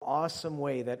awesome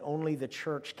way that only the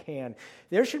church can.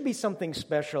 There should be something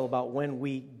special about when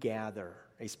we gather,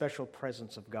 a special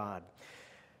presence of God.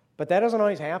 But that doesn't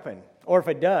always happen. Or if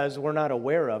it does, we're not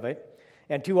aware of it.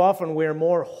 And too often we're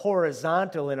more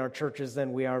horizontal in our churches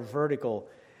than we are vertical.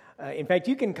 In fact,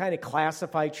 you can kind of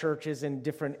classify churches in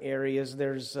different areas.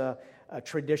 There's a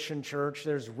tradition church,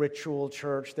 there's ritual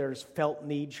church, there's felt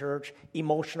need church,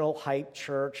 emotional hype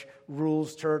church,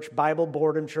 rules church, Bible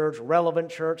boredom church, relevant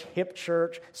church, hip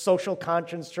church, social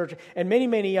conscience church, and many,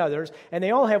 many others. And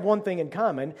they all have one thing in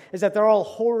common, is that they're all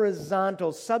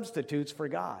horizontal substitutes for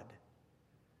God.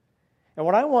 And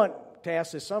what I want to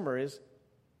ask this summer is,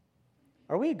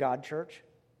 are we a God church?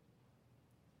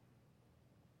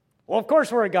 Well, of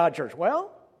course we're a God church.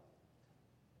 Well,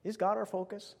 is God our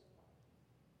focus?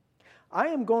 I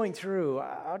am going through,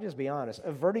 I'll just be honest,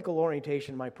 a vertical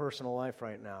orientation in my personal life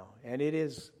right now. And it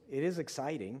is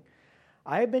exciting.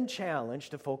 I have been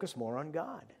challenged to focus more on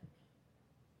God.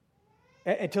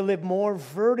 And to live more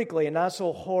vertically and not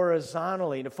so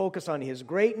horizontally. To focus on His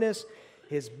greatness,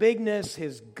 His bigness,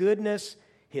 His goodness,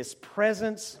 His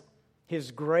presence,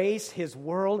 His grace, His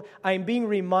world. I am being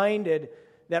reminded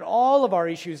that all of our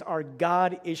issues are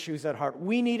God issues at heart.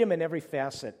 We need Him in every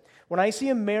facet. When I see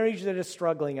a marriage that is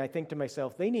struggling, I think to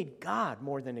myself, they need God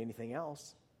more than anything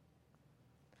else.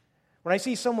 When I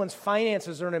see someone's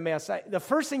finances are in a mess, the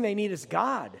first thing they need is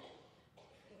God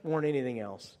more than anything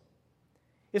else.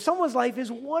 If someone's life is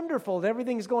wonderful, that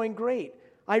everything's going great,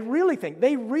 I really think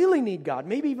they really need God,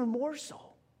 maybe even more so.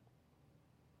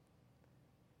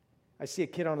 I see a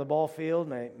kid on the ball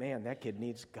field, and man, that kid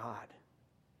needs God.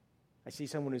 I see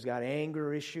someone who's got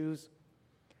anger issues,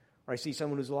 or I see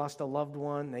someone who's lost a loved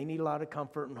one. They need a lot of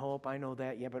comfort and hope. I know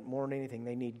that, yeah, but more than anything,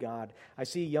 they need God. I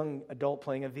see a young adult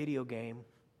playing a video game.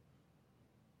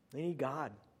 They need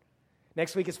God.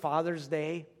 Next week is Father's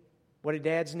Day. What do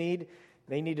dads need?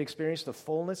 They need to experience the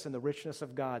fullness and the richness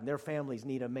of God. And their families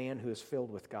need a man who is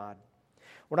filled with God.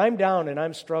 When I'm down and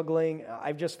I'm struggling,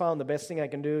 I've just found the best thing I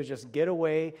can do is just get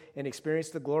away and experience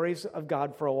the glories of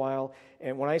God for a while.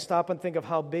 And when I stop and think of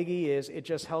how big He is, it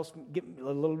just helps me get a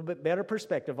little bit better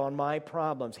perspective on my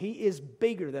problems. He is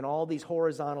bigger than all these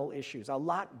horizontal issues, a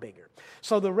lot bigger.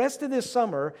 So the rest of this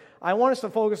summer, I want us to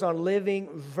focus on living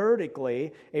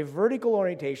vertically, a vertical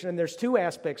orientation. And there's two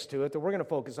aspects to it that we're going to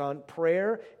focus on,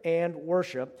 prayer and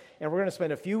worship. And we're going to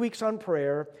spend a few weeks on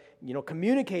prayer,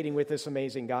 communicating with this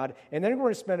amazing God. And then we're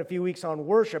going to spend a few weeks on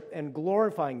worship and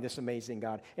glorifying this amazing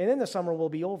God. And then the summer will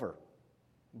be over,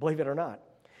 believe it or not.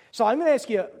 So I'm going to ask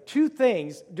you two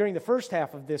things during the first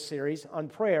half of this series on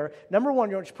prayer. Number one,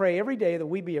 you want to pray every day that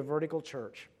we be a vertical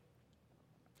church.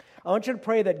 I want you to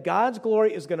pray that God's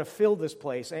glory is going to fill this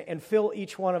place and fill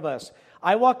each one of us.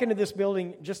 I walk into this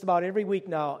building just about every week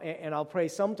now, and I'll pray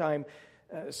sometime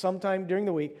during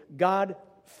the week, God,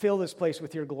 fill this place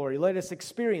with your glory. Let us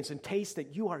experience and taste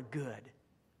that you are good.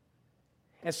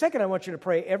 And second, I want you to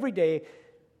pray every day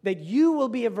that you will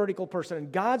be a vertical person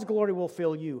and God's glory will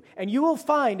fill you. And you will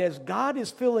find as God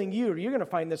is filling you, you're going to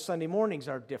find that Sunday mornings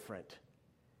are different.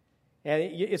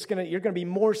 And you're going to be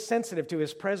more sensitive to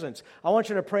His presence. I want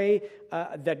you to pray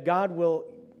that God will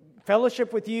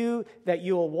fellowship with you, that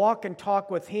you will walk and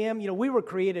talk with Him. We were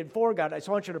created for God.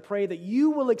 So I want you to pray that you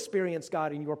will experience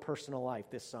God in your personal life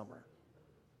this summer.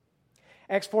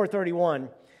 Acts 4:31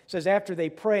 says, after they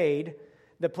prayed,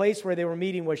 the place where they were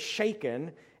meeting was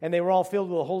shaken, and they were all filled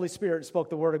with the Holy Spirit and spoke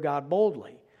the word of God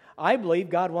boldly. I believe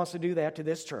God wants to do that to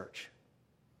this church.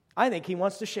 I think He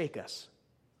wants to shake us.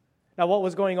 Now, what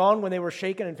was going on when they were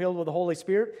shaken and filled with the Holy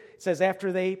Spirit? It says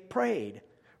after they prayed,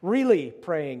 really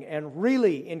praying and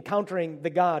really encountering the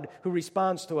God who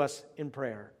responds to us in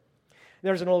prayer.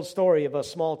 There's an old story of a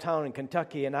small town in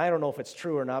Kentucky, and I don't know if it's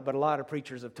true or not, but a lot of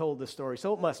preachers have told this story,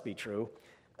 so it must be true.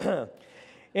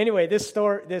 Anyway,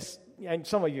 and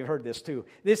some of you have heard this too.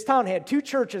 This town had 2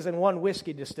 churches and 1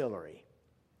 whiskey distillery.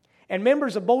 And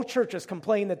members of both churches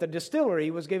complained that the distillery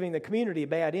was giving the community a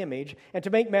bad image, and to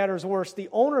make matters worse, the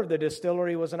owner of the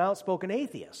distillery was an outspoken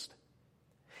atheist.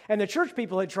 And the church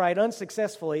people had tried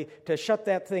unsuccessfully to shut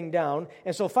that thing down,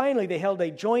 and so finally they held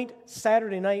a joint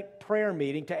Saturday night prayer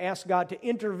meeting to ask God to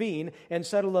intervene and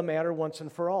settle the matter once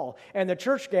and for all. And the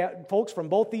church folks from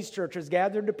both these churches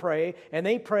gathered to pray, and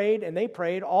they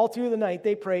prayed all through the night.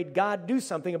 They prayed, God, do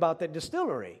something about that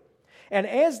distillery. And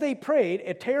as they prayed,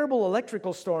 a terrible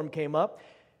electrical storm came up,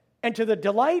 and to the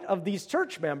delight of these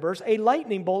church members, a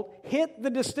lightning bolt hit the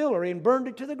distillery and burned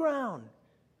it to the ground.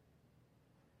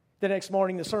 The next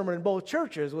morning, the sermon in both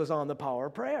churches was on the power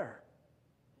of prayer.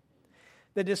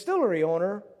 The distillery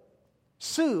owner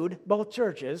sued both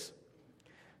churches,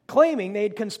 claiming they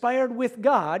had conspired with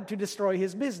God to destroy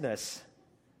his business.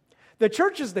 The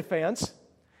church's defense,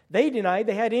 they denied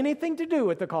they had anything to do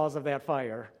with the cause of that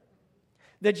fire.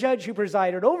 The judge who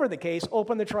presided over the case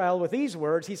opened the trial with these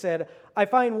words. He said, "I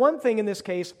find one thing in this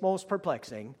case most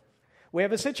perplexing. We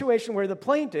have a situation where the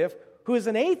plaintiff, who is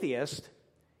an atheist,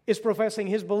 is professing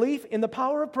his belief in the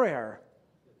power of prayer,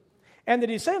 and the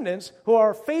descendants, who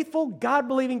are faithful,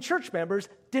 God-believing church members,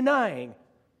 denying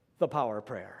the power of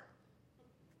prayer."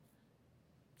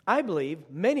 I believe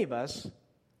many of us,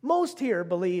 most here,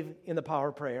 believe in the power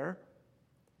of prayer,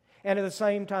 and at the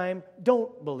same time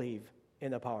don't believe in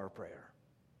the power of prayer.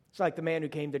 It's like the man who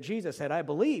came to Jesus said, "I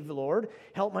believe, Lord,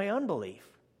 help my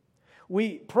unbelief."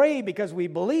 We pray because we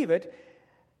believe it,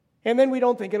 and then we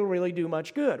don't think it'll really do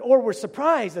much good. Or we're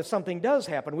surprised if something does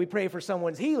happen. We pray for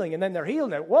someone's healing, and then they're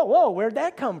healed, and whoa, where'd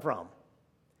that come from?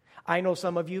 I know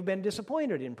some of you have been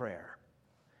disappointed in prayer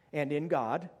and in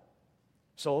God.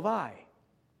 So have I.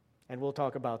 And we'll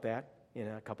talk about that in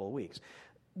a couple of weeks.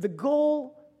 The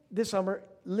goal this summer,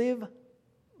 live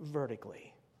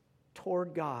vertically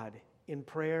toward God in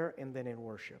prayer and then in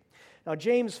worship. Now,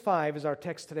 James 5 is our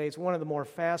text today. It's one of the more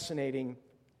fascinating,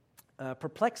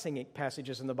 perplexing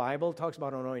passages in the Bible. It talks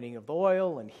about anointing of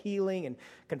oil and healing and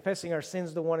confessing our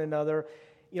sins to one another.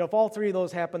 You know, if all three of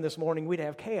those happened this morning, we'd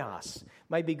have chaos.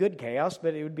 Might be good chaos,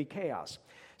 but it would be chaos.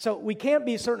 So we can't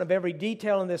be certain of every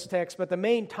detail in this text, but the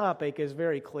main topic is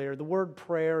very clear. The word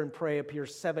prayer and pray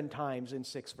appears 7 times in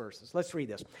 6 verses. Let's read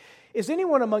this. Is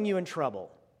anyone among you in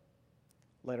trouble?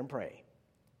 Let him pray.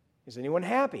 Is anyone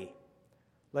happy?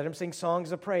 Let him sing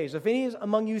songs of praise. If any is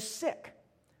among you sick,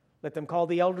 let them call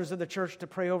the elders of the church to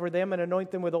pray over them and anoint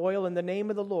them with oil in the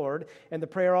name of the Lord, and the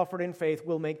prayer offered in faith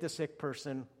will make the sick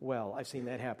person well. I've seen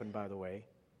that happen, by the way.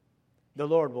 The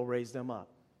Lord will raise them up.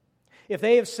 If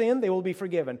they have sinned, they will be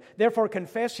forgiven. Therefore,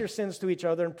 confess your sins to each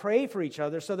other and pray for each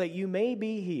other so that you may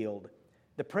be healed.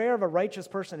 The prayer of a righteous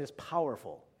person is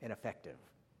powerful and effective.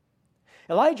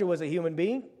 Elijah was a human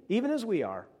being, even as we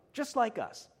are, just like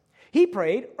us. He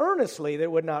prayed earnestly that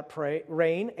it would not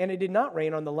rain, and it did not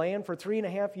rain on the land for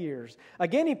 3.5 years.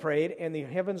 Again he prayed, and the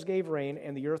heavens gave rain,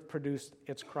 and the earth produced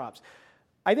its crops.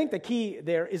 I think the key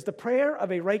there is the prayer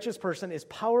of a righteous person is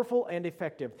powerful and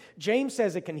effective. James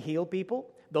says it can heal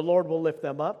people. The Lord will lift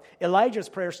them up. Elijah's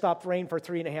prayer stopped rain for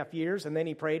 3.5 years, and then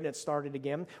he prayed, and it started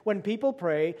again. When people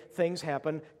pray, things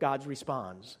happen. God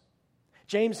responds.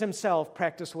 James himself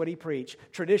practiced what he preached.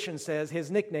 Tradition says his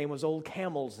nickname was Old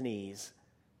Camel's Knees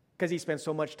because he spent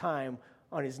so much time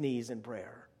on his knees in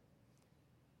prayer.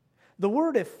 The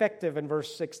word effective in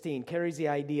verse 16 carries the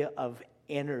idea of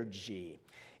energy.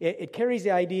 It carries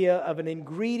the idea of an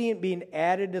ingredient being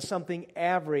added to something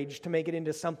average to make it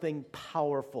into something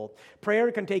powerful.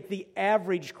 Prayer can take the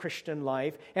average Christian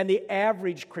life and the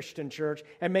average Christian church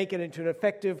and make it into an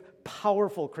effective,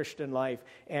 powerful Christian life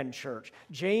and church.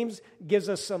 James gives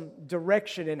us some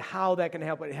direction in how that can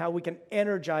help and how we can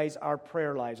energize our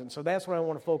prayer lives. And so that's what I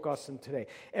want to focus on today.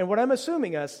 And what I'm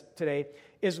assuming us today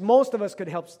is most of us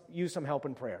could use some help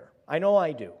in prayer. I know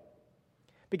I do.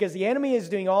 Because the enemy is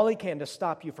doing all he can to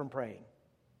stop you from praying.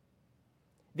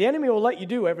 The enemy will let you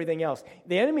do everything else.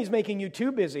 The enemy is making you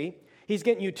too busy. He's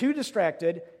getting you too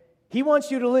distracted. He wants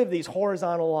you to live these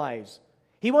horizontal lives.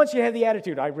 He wants you to have the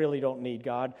attitude, I really don't need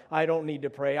God. I don't need to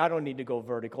pray. I don't need to go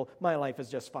vertical. My life is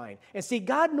just fine. And see,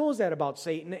 God knows that about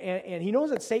Satan, and he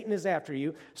knows that Satan is after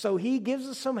you, so he gives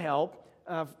us some help,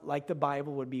 like the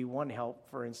Bible would be one help,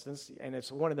 for instance, and it's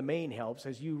one of the main helps.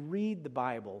 As you read the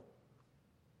Bible,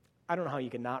 I don't know how you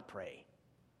can not pray.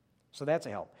 So that's a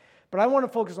help. But I want to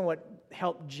focus on what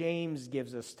help James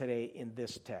gives us today in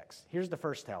this text. Here's the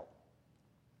first help.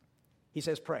 He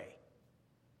says, pray.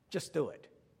 Just do it.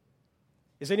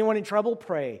 Is anyone in trouble?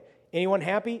 Pray. Anyone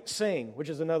happy? Sing, which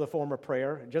is another form of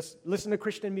prayer. Just listen to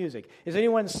Christian music. Is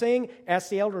anyone sing? Ask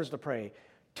the elders to pray.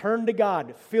 Turn to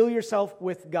God. Fill yourself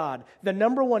with God. The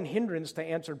number one hindrance to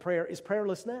answered prayer is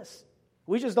prayerlessness.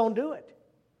 We just don't do it.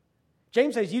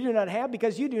 James says you do not have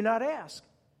because you do not ask.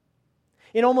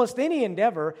 In almost any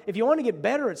endeavor, if you want to get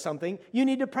better at something, you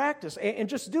need to practice and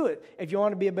just do it. If you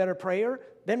want to be a better prayer,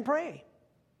 then pray.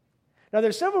 Now,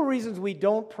 there's several reasons we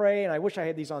don't pray, and I wish I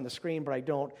had these on the screen, but I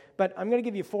don't. But I'm going to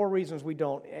give you 4 reasons we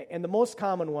don't. And the most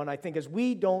common one, I think, is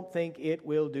we don't think it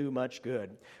will do much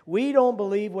good. We don't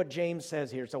believe what James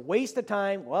says here. It's a waste of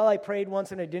time. Well, I prayed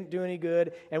once and it didn't do any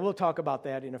good, and we'll talk about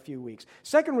that in a few weeks.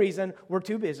 Second reason, we're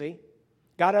too busy.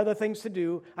 Got other things to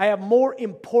do. I have more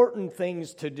important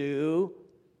things to do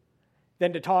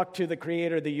than to talk to the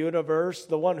creator of the universe,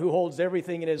 the one who holds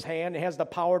everything in his hand and has the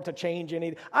power to change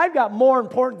anything. I've got more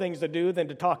important things to do than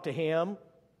to talk to him.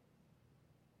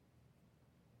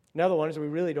 Another one is we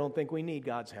really don't think we need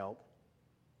God's help.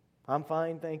 I'm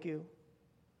fine, thank you.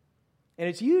 And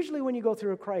it's usually when you go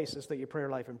through a crisis that your prayer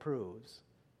life improves.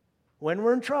 When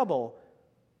we're in trouble,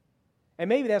 and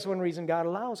maybe that's one reason God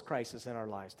allows crisis in our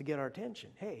lives, to get our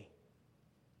attention. Hey,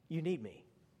 you need me.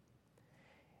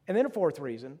 And then a fourth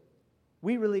reason,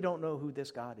 we really don't know who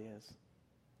this God is.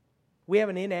 We have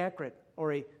an inaccurate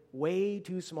or a way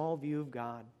too small view of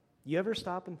God. You ever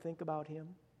stop and think about Him?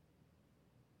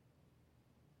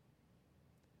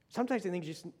 Sometimes I think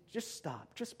just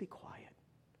stop, just be quiet.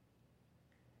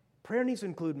 Prayer needs to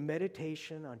include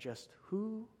meditation on just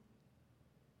who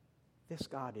this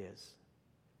God is.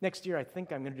 Next year, I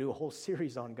think I'm going to do a whole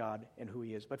series on God and who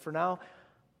He is. But for now,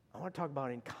 I want to talk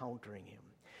about encountering Him.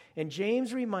 And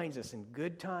James reminds us in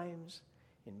good times,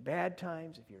 in bad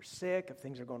times, if you're sick, if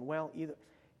things are going well, either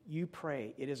you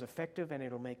pray. It is effective and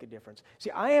it'll make a difference.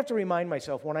 See, I have to remind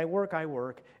myself, when I work,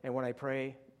 and when I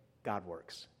pray, God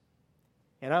works.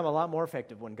 And I'm a lot more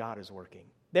effective when God is working.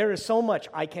 There is so much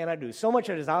I cannot do, so much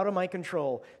that is out of my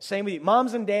control. Same with you.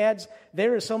 Moms and dads,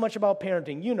 there is so much about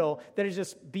parenting, that is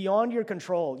just beyond your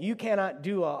control. You cannot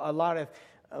do a lot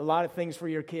of things for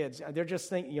your kids. They're just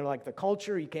thinking, like the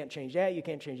culture, you can't change that, you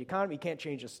can't change the economy, you can't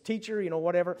change this teacher,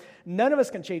 whatever. None of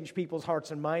us can change people's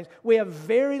hearts and minds. We have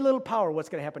very little power what's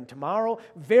going to happen tomorrow,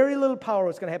 very little power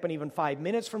what's going to happen even 5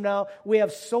 minutes from now. We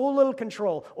have so little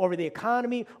control over the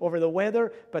economy, over the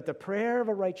weather, but the prayer of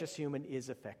a righteous human is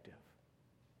effective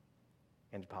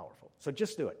and powerful. So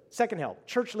just do it. Second help,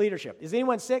 church leadership. Is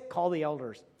anyone sick? Call the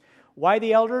elders. Why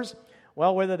the elders?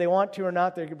 Well, whether they want to or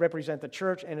not, they represent the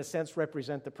church and, in a sense,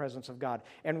 represent the presence of God.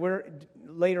 And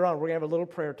later on, we're going to have a little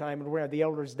prayer time, and we're going to have the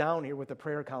elders down here with the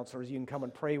prayer counselors. You can come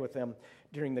and pray with them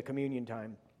during the communion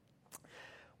time.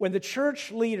 When the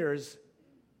church leaders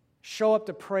show up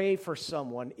to pray for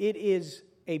someone, it is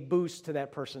a boost to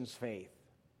that person's faith.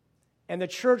 And the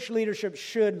church leadership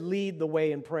should lead the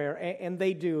way in prayer, and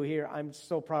they do here. I'm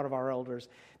so proud of our elders.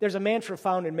 There's a mantra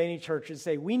found in many churches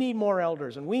say, we need more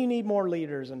elders, and we need more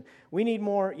leaders, and we need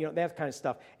more, that kind of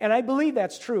stuff. And I believe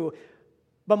that's true,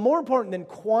 but more important than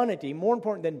quantity, more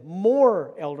important than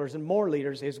more elders and more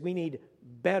leaders is we need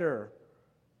better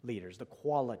leaders, the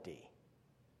quality.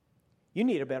 You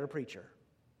need a better preacher.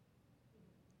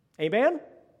 Amen?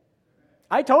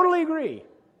 I totally agree.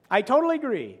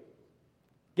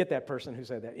 Get that person who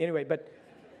said that. Anyway, but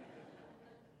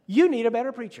you need a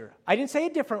better preacher. I didn't say a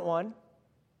different one.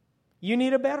 You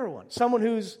need a better one. Someone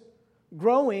who's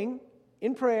growing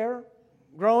in prayer,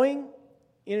 growing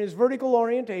in his vertical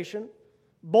orientation,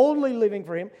 boldly living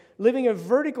for Him, living a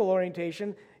vertical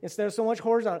orientation instead of so much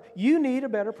horizontal. You need a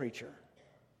better preacher.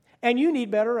 And you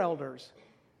need better elders.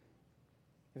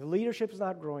 If the leadership is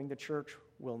not growing, the church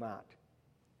will not.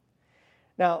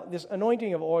 Now, this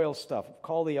anointing of oil stuff,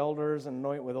 call the elders and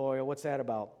anoint with oil, what's that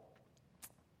about?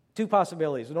 Two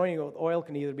possibilities. Anointing with oil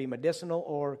can either be medicinal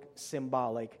or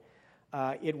symbolic.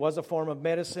 It was a form of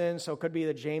medicine, so it could be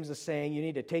that James is saying you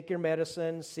need to take your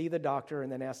medicine, see the doctor,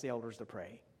 and then ask the elders to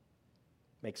pray.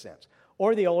 Makes sense.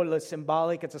 Or the oil is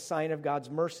symbolic. It's a sign of God's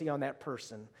mercy on that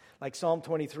person. Like Psalm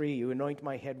 23, you anoint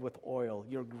my head with oil.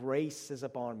 Your grace is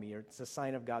upon me. It's a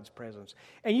sign of God's presence.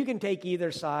 And you can take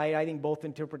either side. I think both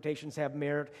interpretations have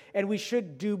merit. And we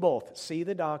should do both. See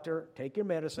the doctor, take your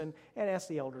medicine, and ask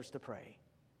the elders to pray.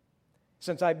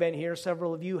 Since I've been here,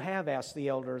 several of you have asked the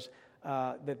elders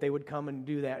that they would come and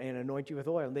do that and anoint you with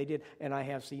oil. And they did, and I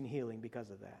have seen healing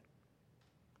because of that.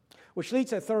 Which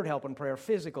leads to a third help in prayer,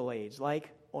 physical aids,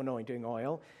 like anointing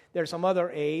oil. There's some other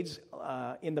aids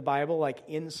in the Bible, like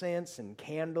incense and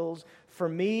candles. For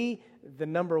me, the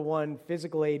number one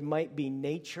physical aid might be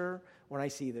nature. When I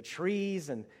see the trees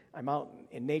and I'm out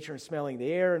in nature and smelling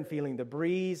the air and feeling the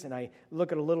breeze, and I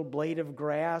look at a little blade of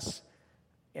grass,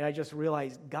 and I just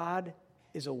realize God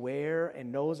is aware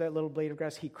and knows that little blade of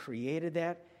grass. He created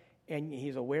that, and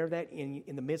He's aware of that in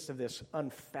the midst of this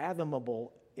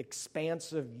unfathomable,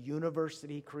 expansive universe that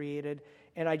He created.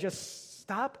 And I just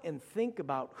stop and think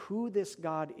about who this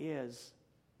God is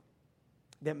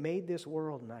that made this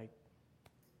world, and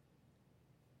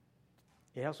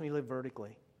it helps me live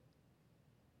vertically.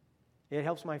 It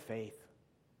helps my faith.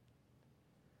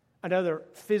 Another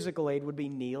physical aid would be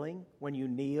kneeling. When you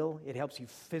kneel, it helps you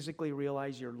physically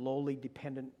realize your lowly,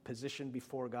 dependent position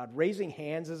before God. Raising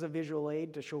hands is a visual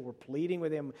aid to show we're pleading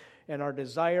with Him and our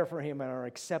desire for Him and our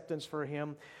acceptance for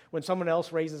Him. When someone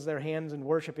else raises their hands in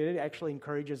worship, it actually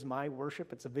encourages my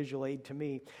worship. It's a visual aid to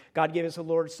me. God gave us the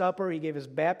Lord's Supper. He gave us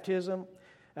baptism.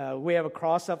 We have a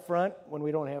cross up front when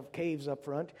we don't have caves up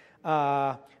front.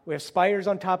 We have spires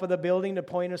on top of the building to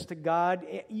point us to God.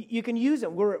 You can use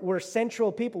them. We're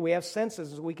central people. We have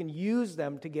senses. We can use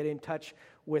them to get in touch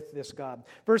with this God.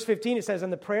 Verse 15, it says,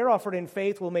 and the prayer offered in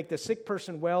faith will make the sick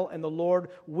person well, and the Lord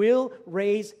will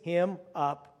raise him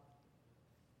up.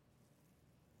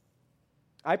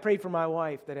 I prayed for my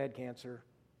wife that had cancer.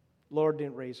 Lord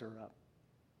didn't raise her up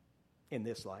in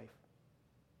this life.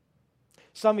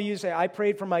 Some of you say, I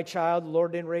prayed for my child. The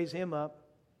Lord didn't raise him up.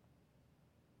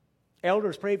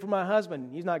 Elders prayed for my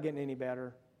husband. He's not getting any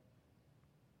better.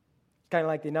 Kind of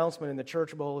like the announcement in the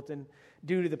church bulletin,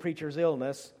 due to the preacher's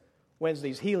illness,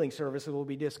 Wednesday's healing services will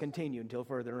be discontinued until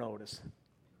further notice.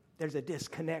 There's a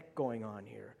disconnect going on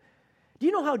here. Do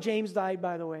you know how James died,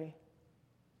 by the way?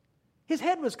 His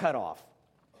head was cut off.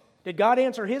 Did God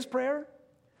answer his prayer?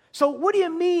 So what do you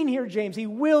mean here, James? He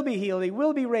will be healed. He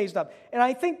will be raised up. And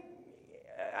I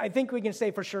think we can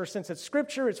say for sure, since it's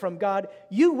Scripture, it's from God,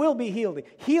 you will be healed.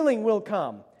 Healing will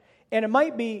come. And it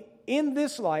might be in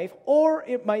this life, or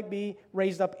it might be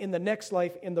raised up in the next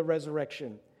life in the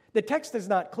resurrection. The text is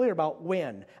not clear about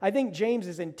when. I think James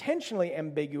is intentionally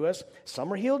ambiguous.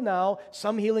 Some are healed now.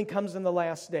 Some healing comes in the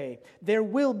last day. There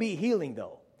will be healing,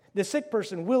 though. The sick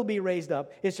person will be raised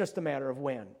up. It's just a matter of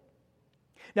when.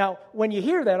 Now, when you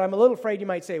hear that, I'm a little afraid you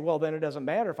might say, well, then it doesn't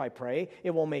matter if I pray.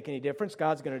 It won't make any difference.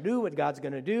 God's going to do what God's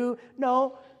going to do.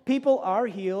 No, people are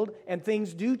healed, and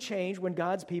things do change when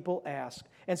God's people ask.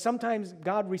 And sometimes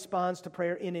God responds to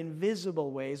prayer in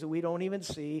invisible ways that we don't even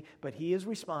see, but He is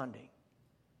responding.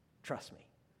 Trust me.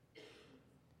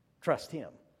 Trust Him.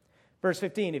 Verse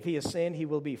 15, if he has sinned, he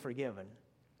will be forgiven.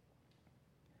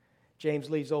 James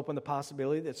leaves open the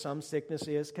possibility that some sickness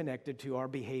is connected to our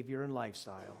behavior and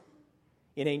lifestyle.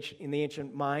 In the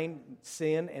ancient mind,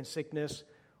 sin and sickness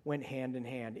went hand in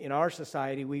hand. In our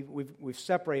society, we've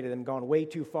separated them, gone way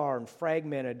too far and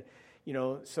fragmented,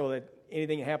 so that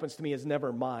anything that happens to me is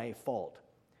never my fault.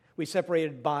 We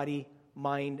separated body,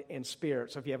 mind, and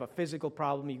spirit. So if you have a physical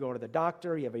problem, you go to the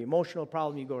doctor. You have an emotional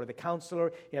problem, you go to the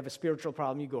counselor. You have a spiritual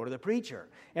problem, you go to the preacher.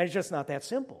 And it's just not that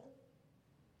simple.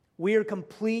 We are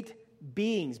complete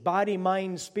beings, body,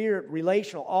 mind, spirit,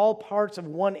 relational, all parts of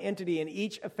one entity, and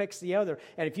each affects the other.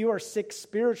 And if you are sick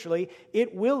spiritually,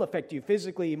 it will affect you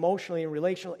physically, emotionally, and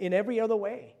relationally, in every other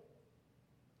way.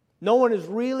 No one is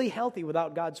really healthy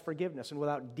without God's forgiveness and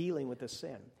without dealing with this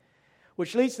sin.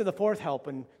 Which leads to the fourth help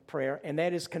in prayer, and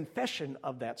that is confession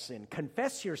of that sin.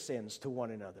 Confess your sins to one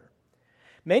another.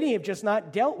 Many have just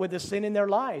not dealt with the sin in their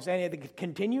lives, and it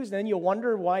continues, and then you'll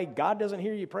wonder why God doesn't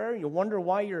hear your prayer, and you'll wonder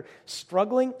why you're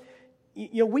struggling.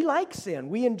 We like sin.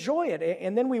 We enjoy it.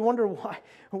 And then we wonder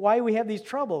why we have these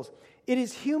troubles. It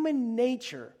is human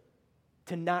nature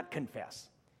to not confess.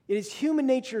 It is human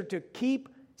nature to keep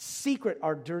secret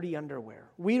our dirty underwear.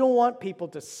 We don't want people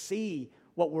to see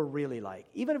what we're really like,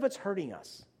 even if it's hurting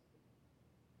us.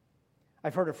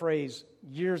 I've heard a phrase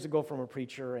years ago from a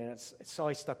preacher, and it's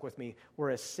always stuck with me.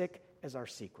 We're as sick as our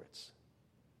secrets.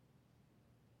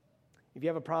 If you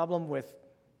have a problem with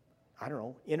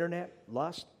internet,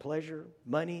 lust, pleasure,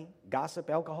 money, gossip,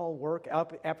 alcohol, work,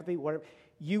 apathy, whatever,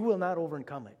 you will not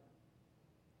overcome it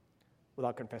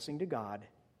without confessing to God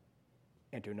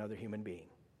and to another human being.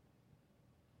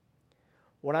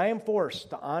 When I am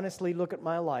forced to honestly look at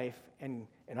my life and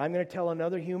I'm going to tell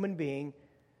another human being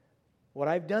what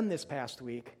I've done this past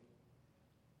week,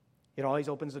 it always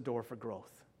opens the door for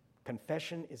growth.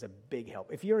 Confession is a big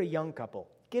help. If you're a young couple,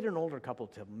 get an older couple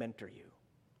to mentor you.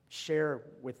 Share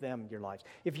with them your lives.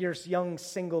 If you're a young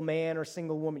single man or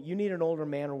single woman, you need an older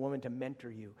man or woman to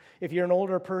mentor you. If you're an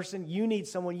older person, you need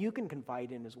someone you can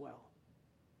confide in as well.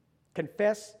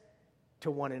 Confess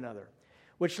to one another.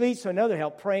 Which leads to another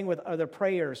help, praying with other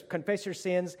prayers. Confess your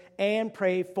sins and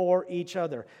pray for each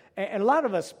other. And a lot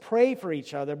of us pray for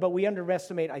each other, but we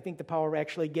underestimate, I think, the power of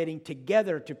actually getting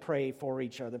together to pray for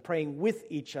each other, praying with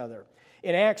each other.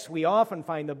 In Acts, we often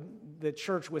find the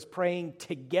church was praying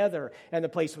together, and the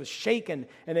place was shaken,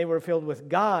 and they were filled with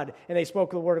God, and they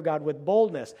spoke the word of God with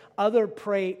boldness. Other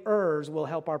prayers will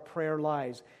help our prayer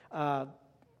lives.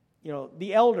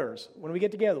 The elders, when we get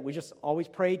together, we just always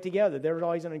pray together. There's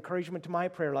always an encouragement to my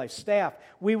prayer life. Staff,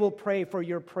 we will pray for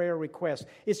your prayer requests.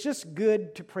 It's just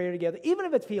good to pray together, even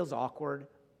if it feels awkward.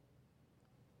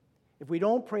 If we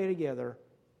don't pray together,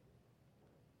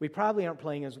 we probably aren't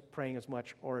praying as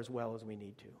much or as well as we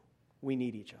need to. We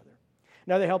need each other.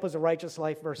 Another help is a righteous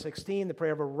life, verse 16. The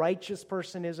prayer of a righteous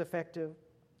person is effective.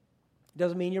 It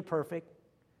doesn't mean you're perfect.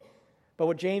 But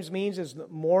what James means is the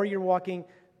more you're walking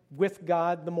with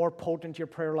God, the more potent your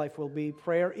prayer life will be.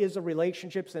 Prayer is a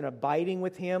relationship and abiding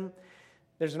with Him.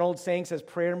 There's an old saying that says,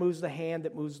 prayer moves the hand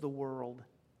that moves the world.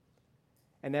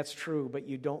 And that's true, but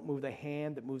you don't move the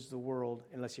hand that moves the world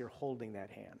unless you're holding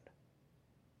that hand.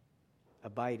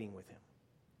 Abiding with Him,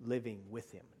 living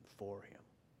with Him and for Him.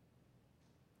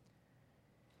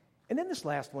 And then this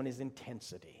last one is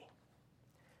intensity.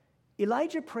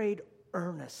 Elijah prayed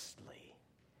earnestly.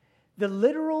 The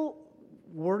literal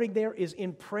wording there is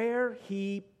in prayer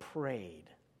he prayed.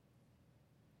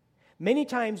 Many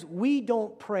times we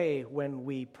don't pray when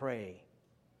we pray.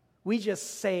 We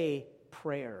just say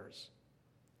prayers.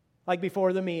 Like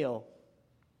before the meal,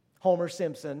 Homer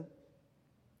Simpson,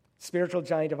 spiritual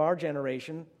giant of our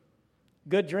generation,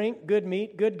 good drink, good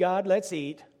meat, good God, let's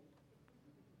eat.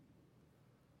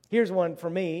 Here's one for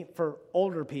me, for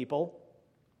older people.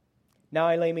 Now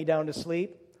I lay me down to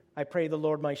sleep. I pray the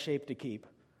Lord my shape to keep.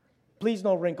 Please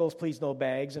no wrinkles, please no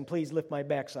bags, and please lift my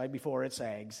backside before it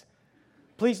sags.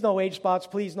 Please no age spots,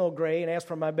 please no gray, and as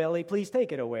for my belly, please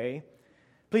take it away.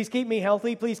 Please keep me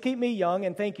healthy, please keep me young,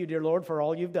 and thank you, dear Lord, for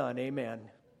all you've done. Amen.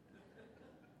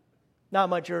 Not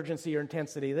much urgency or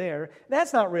intensity there.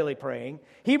 That's not really praying.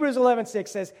 Hebrews 11:6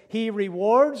 says, He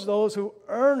rewards those who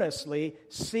earnestly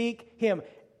seek Him.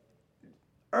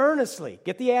 Earnestly.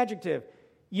 Get the adjective.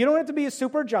 You don't have to be a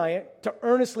super giant to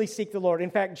earnestly seek the Lord.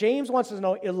 In fact, James wants us to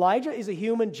know Elijah is a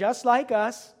human just like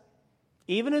us,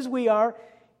 even as we are.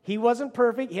 He wasn't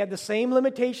perfect. He had the same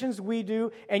limitations we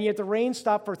do, and yet the rain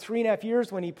stopped for 3.5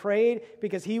 years when he prayed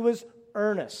because he was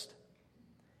earnest.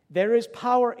 There is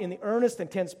power in the earnest,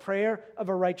 intense prayer of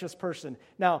a righteous person.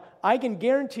 Now, I can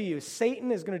guarantee you,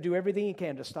 Satan is going to do everything he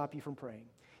can to stop you from praying.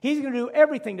 He's going to do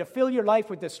everything to fill your life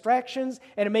with distractions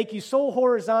and to make you so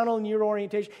horizontal in your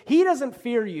orientation. He doesn't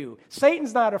fear you.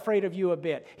 Satan's not afraid of you a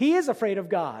bit. He is afraid of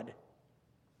God.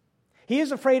 He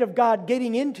is afraid of God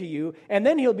getting into you, and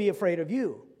then he'll be afraid of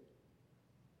you.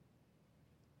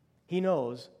 He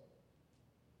knows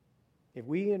if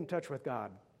we get in touch with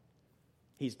God,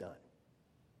 he's done.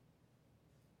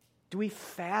 Do we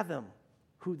fathom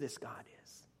who this God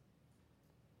is?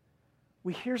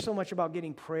 We hear so much about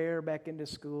getting prayer back into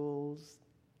schools.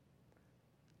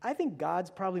 I think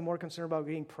God's probably more concerned about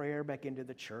getting prayer back into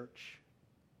the church.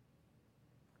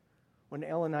 When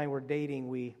Elle and I were dating,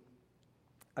 we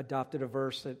adopted a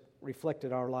verse that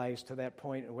reflected our lives to that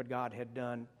point and what God had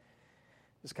done.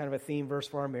 It's kind of a theme verse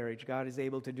for our marriage. God is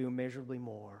able to do immeasurably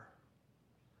more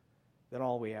than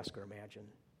all we ask or imagine.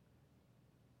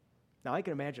 Now, I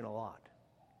can imagine a lot,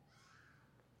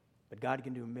 but God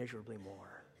can do immeasurably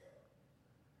more.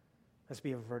 Let's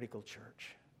be a vertical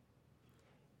church.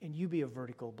 And you be a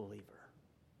vertical believer.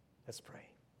 Let's pray.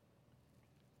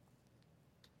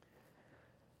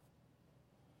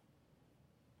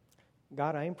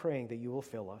 God, I am praying that you will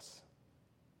fill us.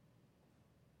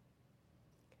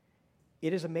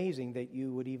 It is amazing that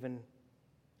you would even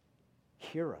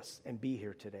hear us and be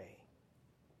here today.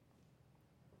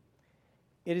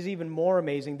 It is even more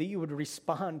amazing that you would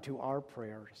respond to our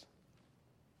prayers.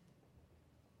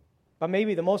 But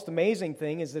maybe the most amazing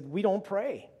thing is that we don't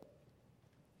pray.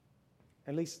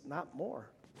 At least not more.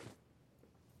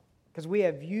 Because we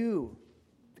have you,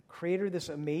 the creator of this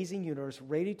amazing universe,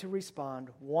 ready to respond,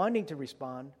 wanting to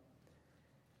respond.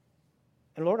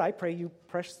 And Lord, I pray you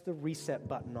press the reset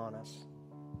button on us.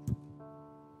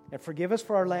 And forgive us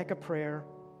for our lack of prayer.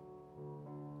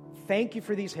 Thank you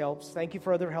for these helps. Thank you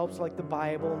for other helps like the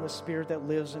Bible and the Spirit that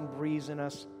lives and breathes in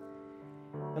us.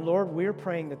 And Lord, we're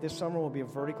praying that this summer will be a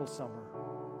vertical summer.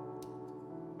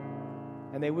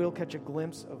 And they will catch a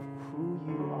glimpse of who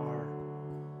you are.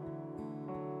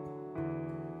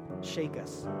 Shake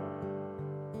us.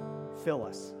 Fill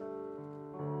us.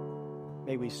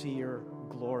 May we see your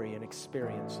glory and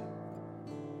experience it.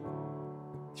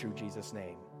 Through Jesus'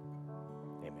 name.